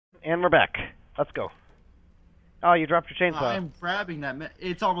And we're back. Let's go. Oh, you dropped your chainsaw. I'm grabbing that.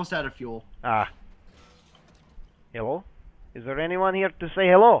 It's almost out of fuel. Ah. Hello? Is there anyone here to say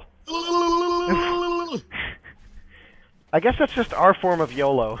hello? I guess that's just our form of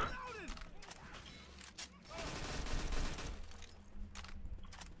YOLO.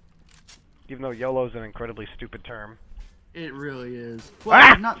 Even though YOLO is an incredibly stupid term. It really is.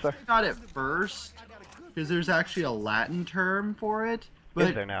 Well, not at first, because there's actually a Latin term for it. But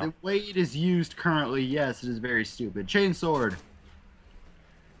is there now? The way it is used currently, yes, it is very stupid. Chainsword.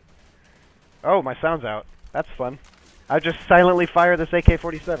 Oh, my sound's out. That's fun. I just silently fire this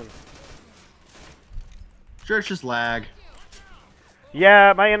AK-47. Sure, it's just lag.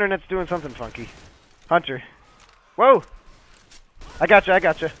 Yeah, my internet's doing something funky. Hunter. Whoa! I gotcha, I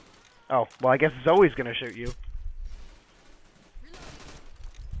gotcha. Oh, well, I guess Zoe's gonna shoot you.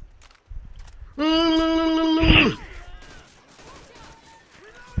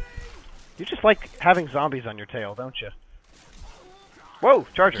 You just like having zombies on your tail, don't you? Whoa,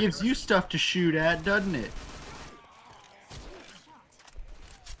 Charger. It gives you stuff to shoot at, doesn't it?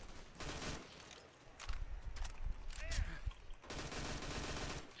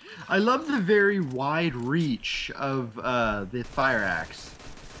 I love the very wide reach of the fire axe.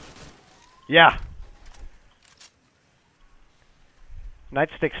 Yeah.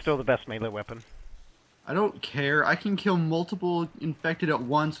 Nightstick's still the best melee weapon. I don't care. I can kill multiple infected at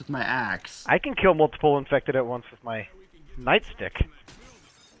once with my axe. I can kill multiple infected at once with my nightstick.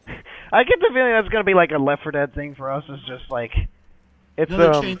 I get the feeling that's gonna be like a Left 4 Dead thing for us. Is just like it's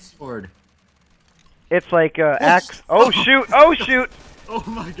another chainsword. It's like axe. Oh shoot! Oh shoot! Oh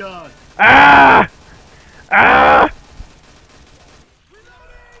my god! Ah! Ah!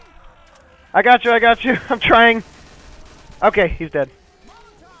 I got you! I got you! I'm trying. Okay, he's dead.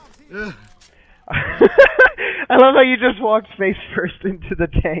 I love how you just walked face first into the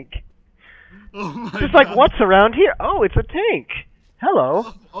tank. Oh my just god. like, what's around here? Oh, it's a tank.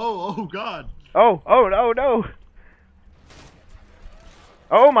 Hello. Oh god. Oh no, no.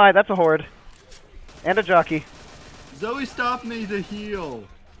 Oh my, that's a horde. And a jockey. Zoe, stop me to heal.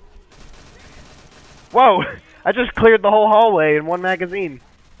 Whoa, I just cleared the whole hallway in one magazine.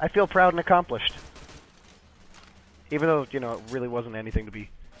 I feel proud and accomplished. Even though, you know, it really wasn't anything to be...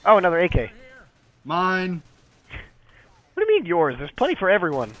 Oh, another AK. Mine. What do you mean yours? There's plenty for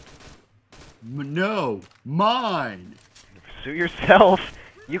everyone. No, mine. Suit yourself.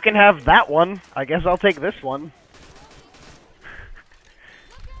 You can have that one. I guess I'll take this one.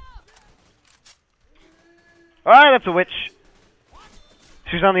 Ah, that's a witch.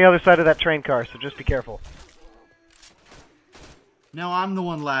 She's on the other side of that train car, so just be careful. Now I'm the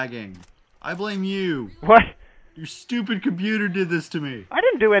one lagging. I blame you. What? Your stupid computer did this to me. I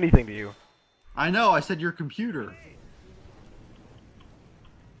didn't do anything to you. I know, I said your computer.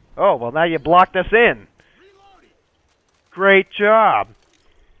 Oh, well now you blocked us in. Great job.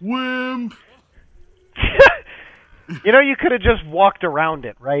 Wimp! You know, you could have just walked around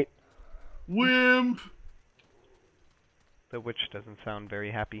it, right? Wimp! The witch doesn't sound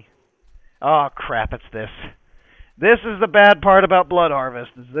very happy. Oh, crap, it's this. This is the bad part about Blood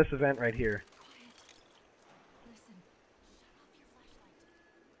Harvest, is this event right here.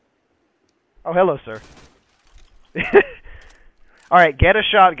 Oh, hello, sir. Alright, get a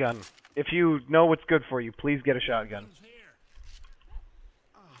shotgun. If you know what's good for you, please get a shotgun.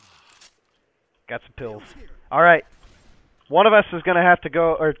 Got some pills. Alright. One of us is going to have to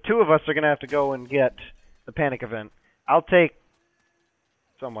go, or two of us are going to have to go and get the panic event. I'll take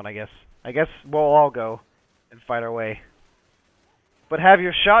someone, I guess. I guess we'll all go and fight our way. But have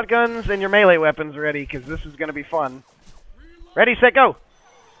your shotguns and your melee weapons ready, because this is going to be fun. Ready, set, go!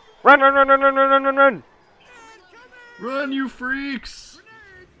 Run, run, run, run, run, run, run, run, run! Run, you freaks!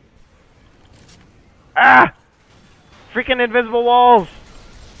 Ah! Freaking invisible walls!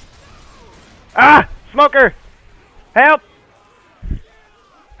 Ah! Smoker! Help!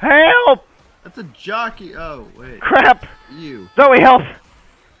 Help! That's a jockey. Oh, wait. Crap! You. Zoe, help!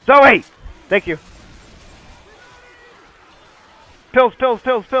 Zoe! Thank you. Pills, pills,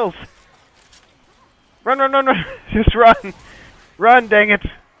 pills, pills! Run, run, run, run! Just run! Run, dang it!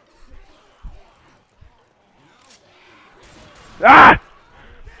 Ah!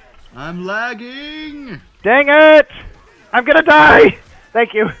 I'm lagging! Dang it! I'm gonna die!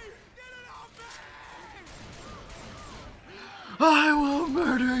 Thank you. I will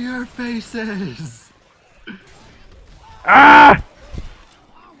murder your faces! Ah!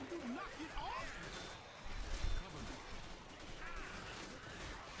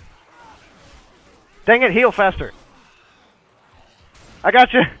 Dang it, heal faster. I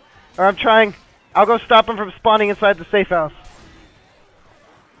got you. Or I'm trying. I'll go stop him from spawning inside the safe house.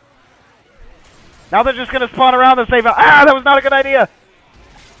 Now they're just gonna spawn around the safe house. Ah, that was not a good idea.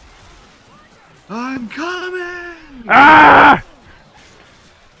 I'm coming! Ah!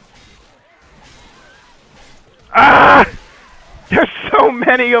 Ah! There's so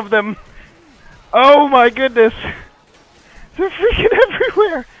many of them. Oh my goodness. They're freaking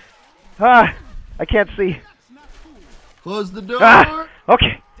everywhere. Ah, I can't see. Close the door! Ah!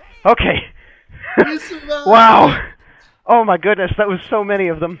 Okay. Okay. We survived! Wow. Oh my goodness, that was so many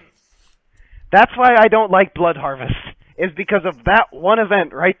of them. That's why I don't like Blood Harvest, is because of that one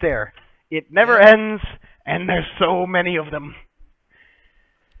event right there. It never ends, and there's so many of them.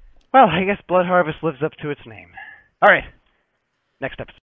 Well, I guess Blood Harvest lives up to its name. Alright, next episode.